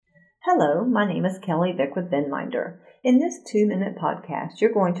Hello, my name is Kelly Vick with VendMinder. In this 2-minute podcast,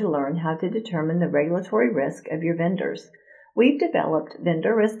 you're going to learn how to determine the regulatory risk of your vendors. We've developed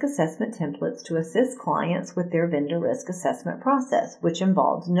vendor risk assessment templates to assist clients with their vendor risk assessment process, which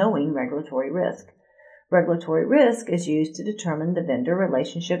involves knowing regulatory risk. Regulatory risk is used to determine the vendor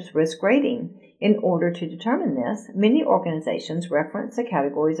relationship's risk rating. In order to determine this, many organizations reference the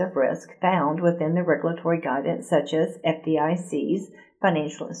categories of risk found within the regulatory guidance such as FDIC's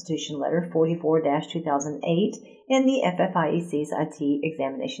Financial Institution Letter 44-2008 and the FFIEC's IT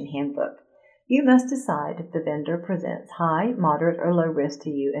Examination Handbook. You must decide if the vendor presents high, moderate, or low risk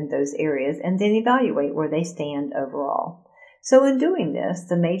to you in those areas and then evaluate where they stand overall. So in doing this,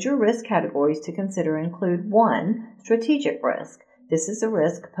 the major risk categories to consider include 1. Strategic risk. This is a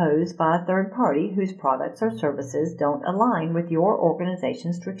risk posed by a third party whose products or services don't align with your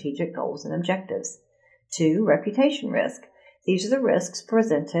organization's strategic goals and objectives. 2. Reputation risk. These are the risks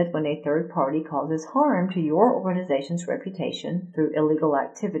presented when a third party causes harm to your organization's reputation through illegal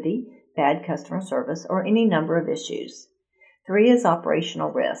activity, bad customer service, or any number of issues. 3 is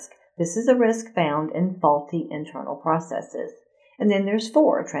operational risk. This is a risk found in faulty internal processes. And then there's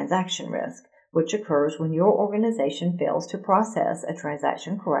 4, transaction risk, which occurs when your organization fails to process a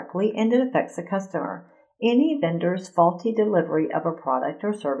transaction correctly and it affects the customer. Any vendor's faulty delivery of a product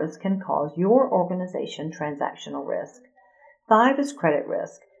or service can cause your organization transactional risk. 5 is credit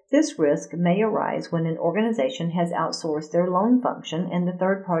risk. This risk may arise when an organization has outsourced their loan function and the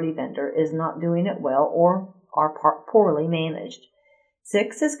third-party vendor is not doing it well or are poorly managed.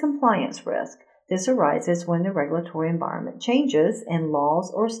 6 is compliance risk. This arises when the regulatory environment changes and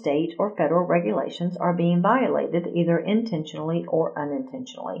laws or state or federal regulations are being violated either intentionally or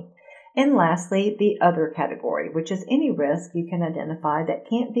unintentionally. And lastly, the other category, which is any risk you can identify that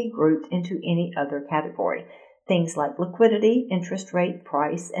can't be grouped into any other category. Things like liquidity, interest rate,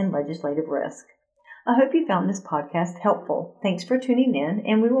 price, and legislative risk. I hope you found this podcast helpful. Thanks for tuning in,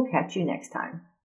 and we will catch you next time.